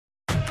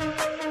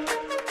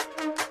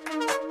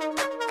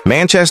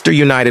Manchester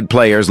United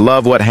players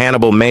love what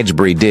Hannibal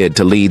Mejbri did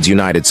to Leeds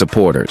United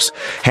supporters.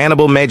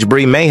 Hannibal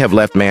Mejbri may have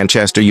left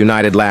Manchester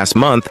United last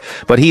month,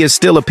 but he is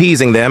still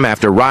appeasing them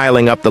after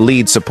riling up the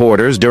Leeds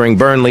supporters during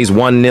Burnley's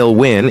 1-0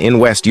 win in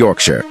West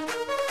Yorkshire.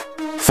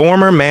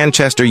 Former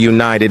Manchester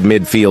United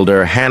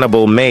midfielder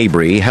Hannibal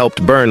Mejbri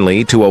helped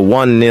Burnley to a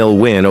 1-0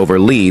 win over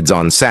Leeds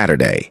on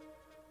Saturday.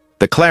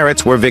 The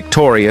Clarets were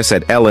victorious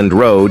at Elland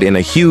Road in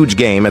a huge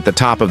game at the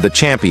top of the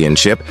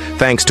championship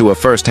thanks to a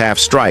first-half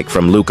strike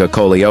from Luca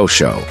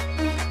Koleosho.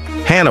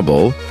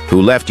 Hannibal,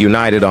 who left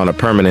United on a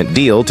permanent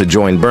deal to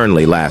join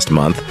Burnley last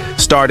month,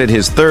 started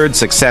his third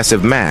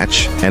successive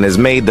match and has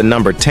made the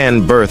number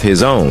 10 berth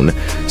his own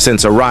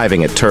since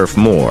arriving at Turf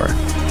Moor.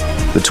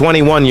 The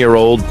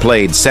 21-year-old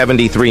played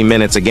 73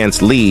 minutes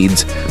against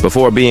Leeds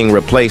before being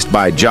replaced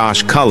by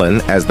Josh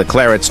Cullen as the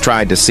Clarets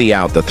tried to see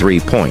out the 3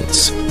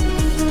 points.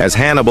 As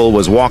Hannibal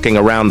was walking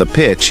around the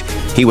pitch,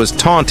 he was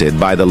taunted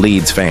by the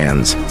Leeds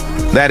fans.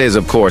 That is,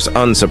 of course,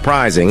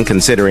 unsurprising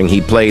considering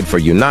he played for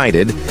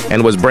United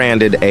and was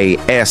branded a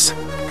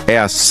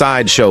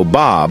Sideshow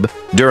Bob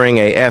during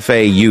a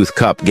FA Youth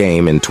Cup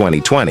game in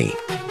 2020.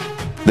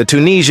 The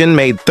Tunisian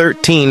made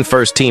 13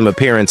 first-team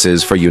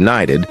appearances for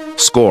United,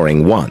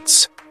 scoring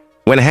once.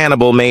 When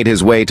Hannibal made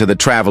his way to the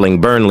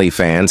traveling Burnley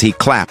fans, he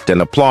clapped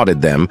and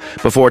applauded them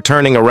before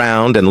turning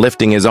around and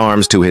lifting his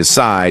arms to his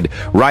side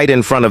right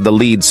in front of the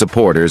Leeds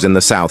supporters in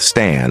the South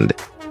Stand.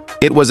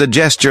 It was a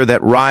gesture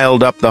that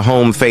riled up the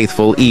home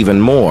faithful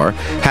even more,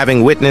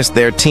 having witnessed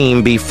their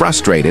team be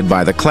frustrated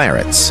by the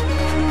Clarets.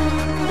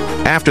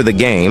 After the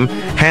game,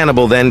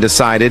 Hannibal then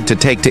decided to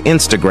take to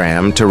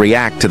Instagram to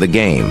react to the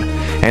game,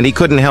 and he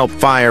couldn't help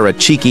fire a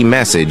cheeky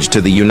message to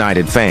the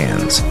United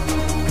fans.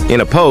 In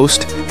a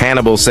post,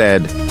 Hannibal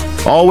said,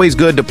 "Always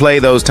good to play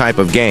those type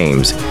of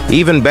games,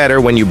 even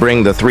better when you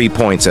bring the 3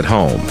 points at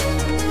home,"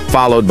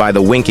 followed by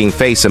the winking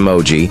face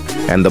emoji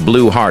and the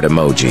blue heart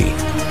emoji.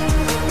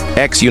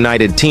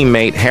 Ex-United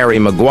teammate Harry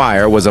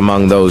Maguire was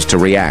among those to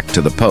react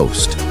to the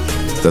post.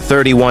 The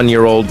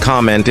 31-year-old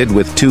commented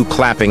with 2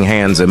 clapping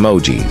hands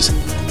emojis.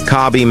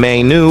 Kobbie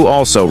Mainoo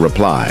also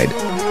replied,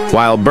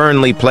 while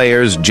Burnley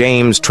players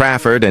James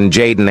Trafford and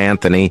Jadon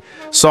Anthony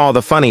saw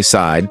the funny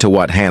side to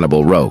what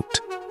Hannibal wrote.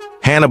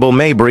 Hannibal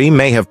Mejbri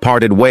may have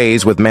parted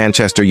ways with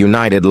Manchester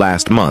United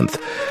last month,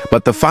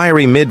 but the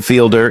fiery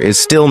midfielder is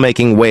still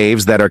making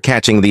waves that are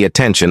catching the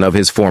attention of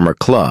his former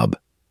club.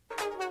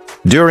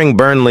 During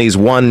Burnley's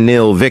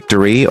 1-0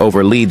 victory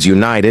over Leeds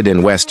United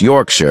in West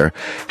Yorkshire,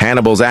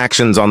 Hannibal's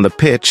actions on the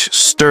pitch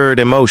stirred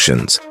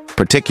emotions,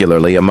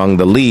 particularly among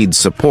the Leeds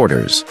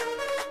supporters.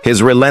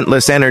 His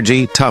relentless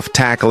energy, tough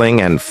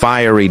tackling, and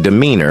fiery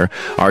demeanor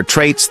are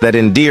traits that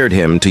endeared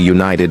him to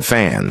United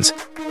fans,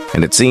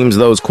 and it seems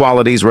those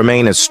qualities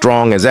remain as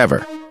strong as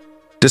ever.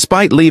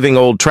 Despite leaving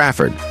Old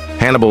Trafford,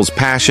 Hannibal's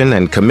passion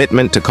and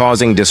commitment to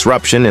causing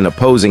disruption in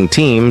opposing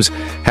teams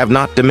have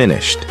not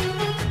diminished.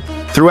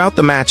 Throughout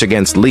the match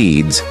against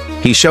Leeds,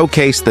 he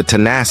showcased the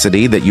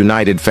tenacity that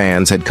United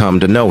fans had come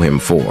to know him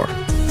for.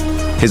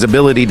 His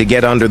ability to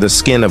get under the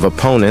skin of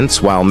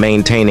opponents while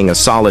maintaining a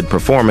solid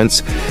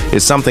performance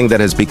is something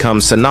that has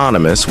become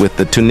synonymous with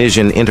the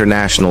Tunisian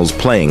international's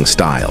playing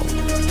style.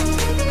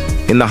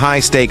 In the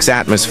high-stakes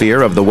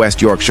atmosphere of the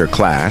West Yorkshire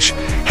clash,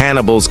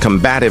 Hannibal's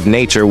combative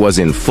nature was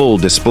in full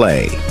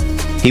display.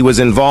 He was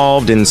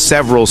involved in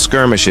several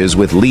skirmishes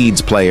with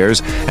Leeds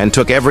players and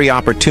took every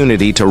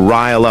opportunity to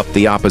rile up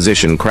the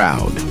opposition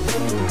crowd.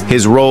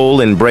 His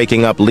role in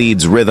breaking up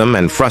Leeds' rhythm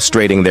and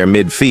frustrating their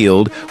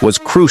midfield was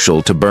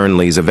crucial to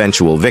Burnley's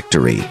eventual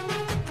victory.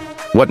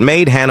 What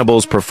made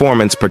Hannibal's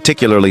performance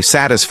particularly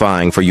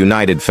satisfying for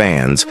United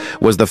fans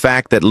was the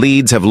fact that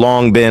Leeds have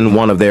long been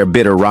one of their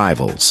bitter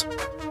rivals.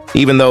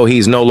 Even though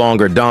he's no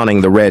longer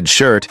donning the red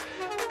shirt,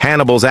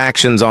 Hannibal's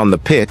actions on the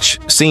pitch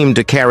seemed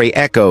to carry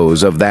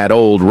echoes of that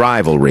old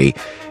rivalry,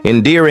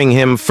 endearing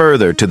him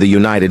further to the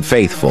United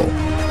faithful.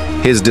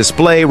 His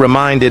display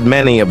reminded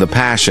many of the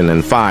passion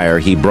and fire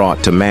he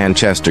brought to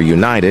Manchester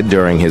United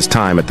during his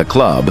time at the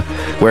club,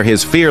 where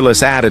his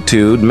fearless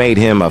attitude made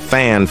him a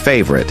fan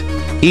favorite,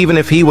 even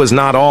if he was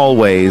not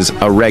always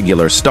a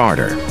regular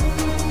starter.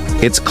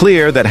 It's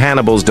clear that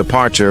Hannibal's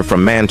departure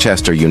from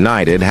Manchester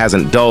United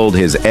hasn't dulled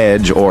his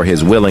edge or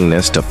his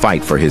willingness to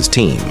fight for his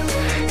team.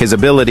 His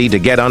ability to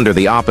get under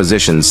the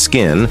opposition's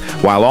skin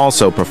while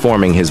also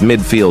performing his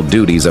midfield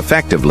duties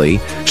effectively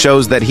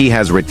shows that he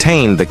has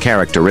retained the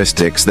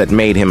characteristics that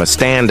made him a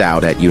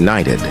standout at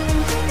United.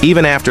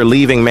 Even after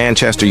leaving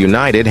Manchester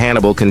United,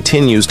 Hannibal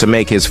continues to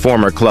make his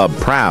former club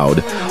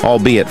proud,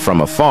 albeit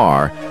from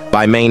afar,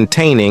 by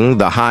maintaining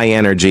the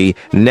high-energy,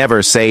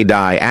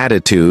 never-say-die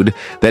attitude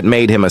that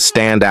made him a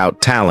standout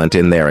talent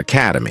in their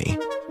academy.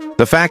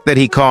 The fact that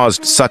he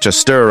caused such a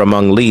stir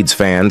among Leeds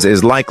fans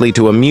is likely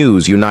to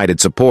amuse United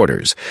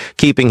supporters,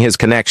 keeping his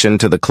connection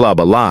to the club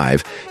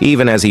alive,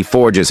 even as he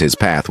forges his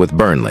path with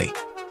Burnley.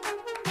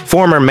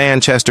 Former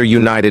Manchester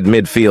United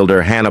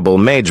midfielder Hannibal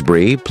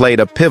Mejbri played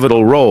a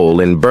pivotal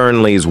role in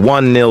Burnley's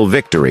 1-0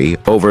 victory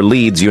over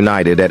Leeds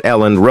United at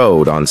Elland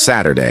Road on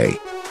Saturday.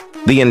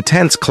 The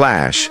intense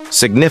clash,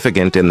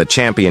 significant in the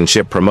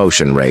championship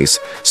promotion race,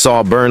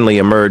 saw Burnley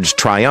emerge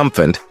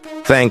triumphant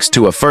thanks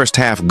to a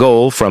first-half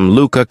goal from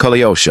Luca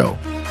Koleosho.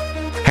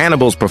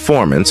 Hannibal's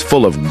performance,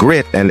 full of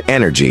grit and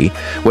energy,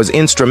 was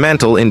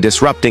instrumental in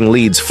disrupting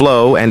Leeds'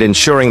 flow and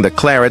ensuring the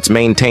Clarets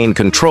maintained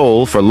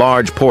control for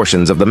large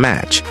portions of the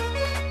match.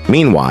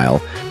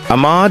 Meanwhile,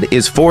 Ahmad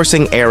is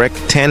forcing Erik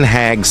ten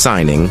Hag's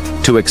signing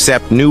to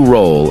accept new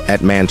role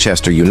at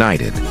Manchester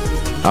United.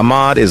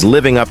 Ahmad is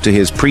living up to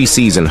his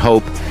pre-season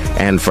hope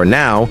and, for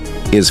now,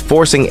 is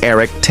forcing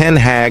Erik ten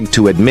Hag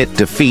to admit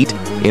defeat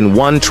in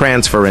one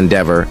transfer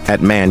endeavor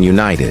at Man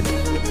United.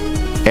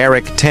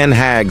 Erik ten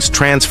Hag's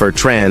transfer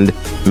trend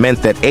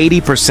meant that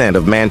 80%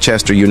 of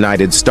Manchester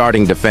United's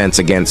starting defense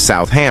against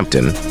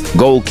Southampton,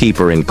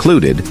 goalkeeper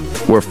included,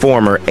 were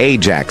former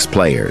Ajax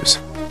players.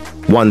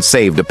 One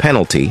saved a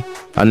penalty,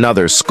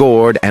 another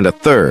scored, and a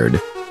third,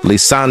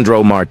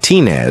 Lisandro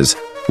Martinez,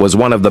 was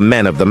one of the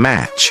men of the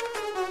match.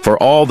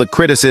 For all the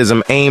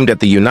criticism aimed at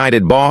the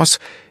United boss,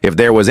 if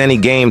there was any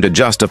game to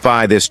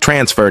justify this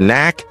transfer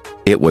knack,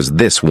 it was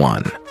this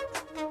one.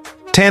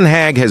 Ten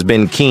Hag has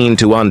been keen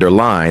to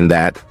underline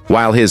that,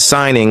 while his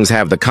signings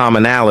have the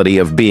commonality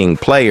of being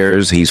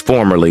players he's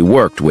formerly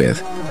worked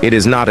with, it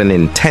is not an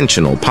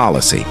intentional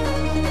policy.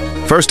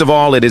 First of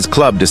all, it is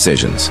club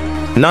decisions.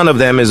 None of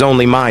them is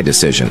only my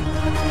decision,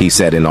 he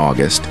said in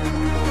August.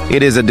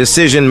 It is a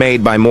decision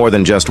made by more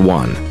than just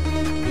one.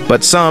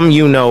 But some,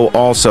 you know,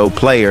 also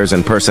players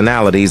and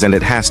personalities, and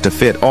it has to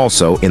fit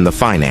also in the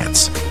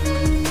finance.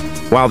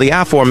 While the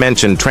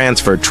aforementioned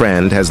transfer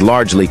trend has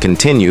largely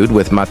continued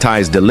with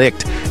Matthijs de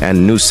Ligt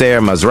and Noussair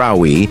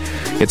Mazraoui,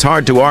 it's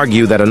hard to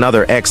argue that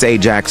another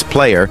ex-Ajax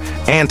player,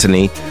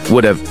 Antony,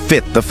 would have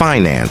fit the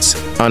finance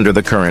under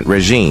the current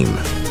regime.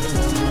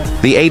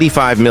 The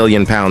 £85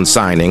 million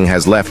signing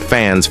has left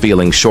fans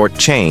feeling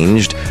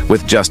shortchanged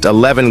with just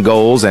 11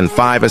 goals and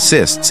 5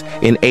 assists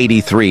in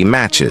 83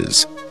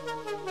 matches.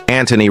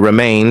 Antony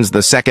remains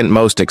the second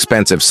most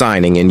expensive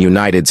signing in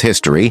United's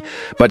history,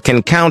 but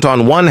can count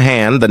on one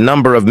hand the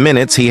number of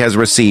minutes he has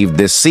received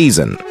this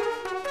season.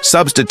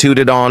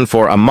 Substituted on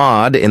for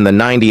Ahmad in the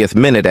 90th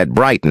minute at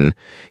Brighton,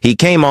 he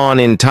came on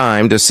in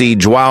time to see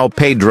João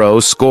Pedro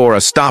score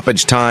a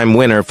stoppage-time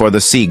winner for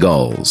the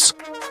Seagulls.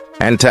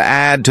 And to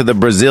add to the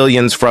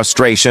Brazilian's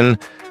frustration,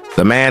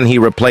 the man he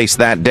replaced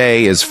that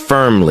day is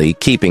firmly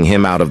keeping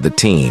him out of the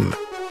team.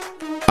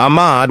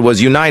 Ahmad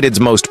was United's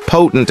most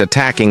potent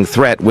attacking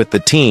threat with the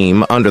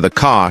team under the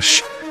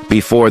cosh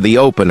before the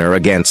opener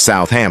against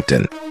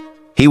Southampton.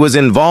 He was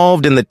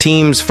involved in the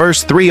team's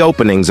first 3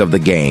 openings of the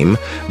game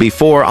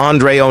before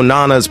Andre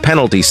Onana's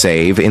penalty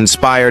save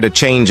inspired a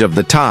change of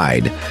the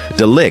tide,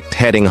 de Ligt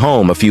heading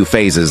home a few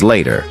phases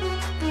later.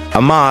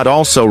 Ahmad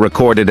also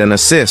recorded an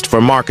assist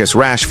for Marcus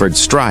Rashford's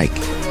strike.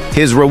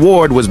 His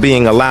reward was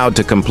being allowed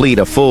to complete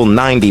a full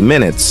 90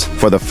 minutes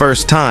for the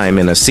first time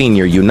in a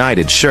senior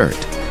United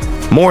shirt.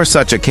 More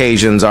such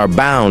occasions are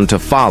bound to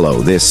follow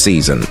this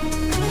season.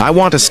 I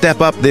want to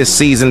step up this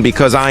season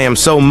because I am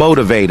so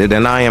motivated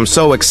and I am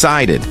so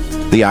excited,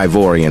 the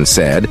Ivorian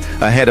said,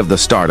 ahead of the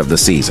start of the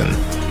season.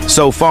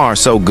 So far,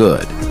 so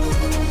good.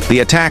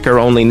 The attacker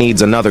only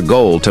needs another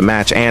goal to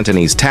match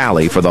Antony's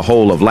tally for the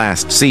whole of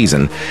last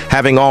season,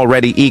 having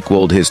already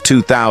equaled his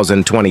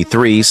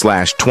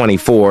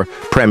 2023/24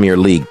 Premier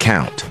League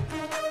count.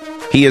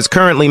 He is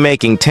currently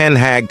making Ten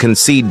Hag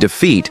concede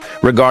defeat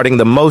regarding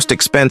the most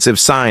expensive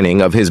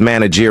signing of his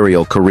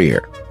managerial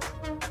career.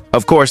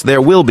 Of course,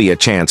 there will be a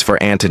chance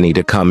for Antony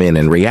to come in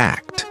and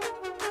react.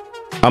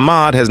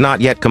 Ahmad has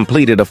not yet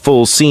completed a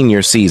full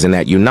senior season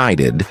at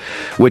United,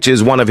 which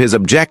is one of his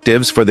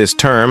objectives for this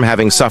term,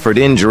 having suffered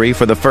injury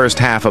for the first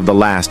half of the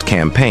last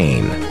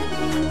campaign.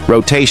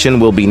 Rotation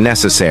will be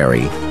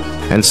necessary,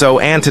 and so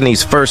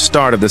Antony's first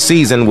start of the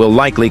season will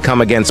likely come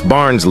against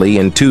Barnsley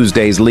in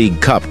Tuesday's League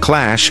Cup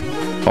clash,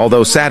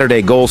 although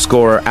Saturday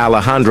goalscorer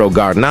Alejandro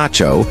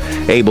Garnacho,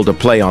 able to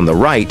play on the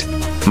right,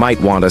 might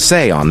want a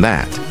say on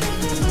that.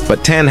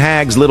 But Ten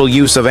Hag's little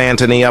use of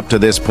Antony up to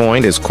this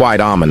point is quite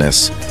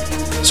ominous.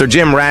 Sir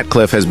Jim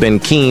Ratcliffe has been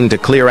keen to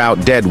clear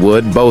out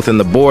deadwood both in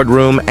the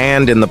boardroom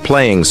and in the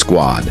playing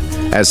squad,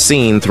 as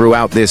seen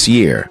throughout this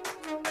year.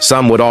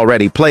 Some would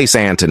already place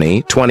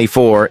Antony,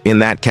 24, in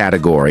that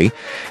category,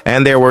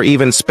 and there were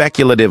even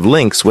speculative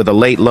links with a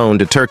late loan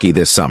to Turkey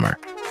this summer.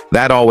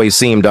 That always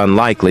seemed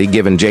unlikely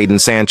given Jadon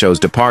Sancho's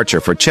departure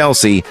for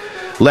Chelsea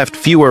left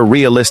fewer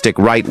realistic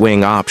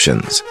right-wing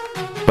options.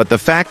 But the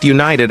fact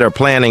United are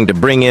planning to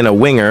bring in a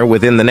winger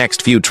within the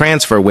next few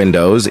transfer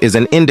windows is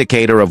an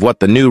indicator of what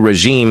the new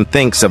regime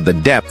thinks of the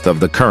depth of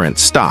the current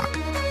stock.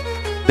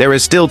 There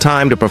is still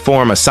time to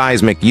perform a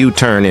seismic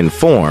U-turn in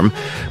form,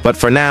 but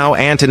for now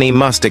Antony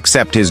must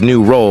accept his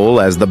new role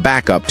as the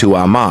backup to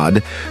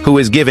Ahmad, who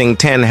is giving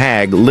Ten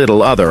Hag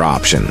little other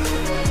option.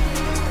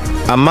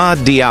 Amad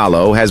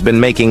Diallo has been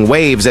making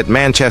waves at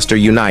Manchester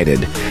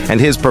United,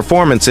 and his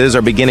performances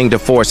are beginning to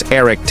force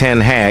Erik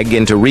ten Hag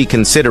into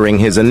reconsidering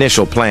his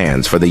initial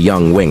plans for the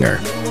young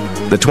winger.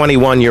 The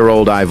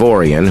 21-year-old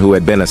Ivorian, who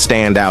had been a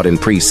standout in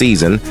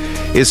preseason,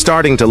 is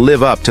starting to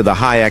live up to the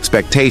high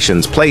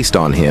expectations placed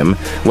on him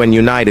when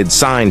United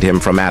signed him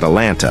from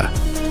Atalanta.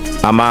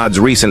 Amad's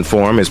recent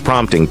form is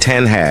prompting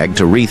Ten Hag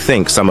to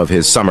rethink some of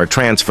his summer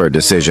transfer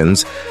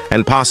decisions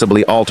and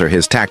possibly alter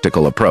his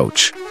tactical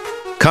approach.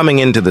 Coming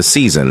into the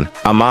season,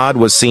 Amad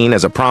was seen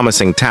as a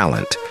promising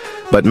talent,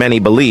 but many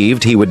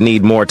believed he would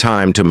need more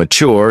time to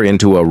mature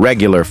into a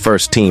regular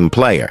first-team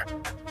player.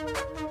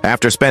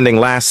 After spending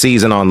last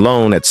season on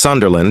loan at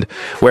Sunderland,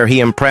 where he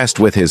impressed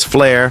with his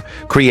flair,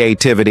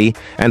 creativity,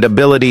 and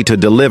ability to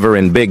deliver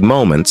in big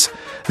moments,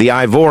 the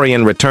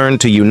Ivorian returned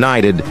to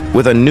United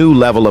with a new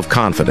level of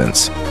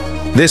confidence.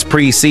 This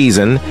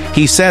pre-season,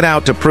 he set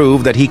out to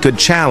prove that he could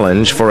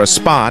challenge for a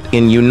spot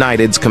in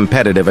United's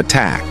competitive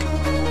attack.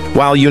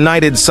 While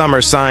United's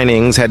summer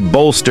signings had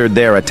bolstered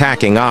their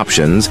attacking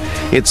options,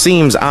 it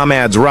seems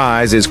Amad's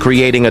rise is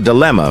creating a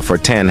dilemma for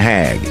Ten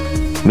Hag.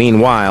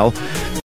 Meanwhile,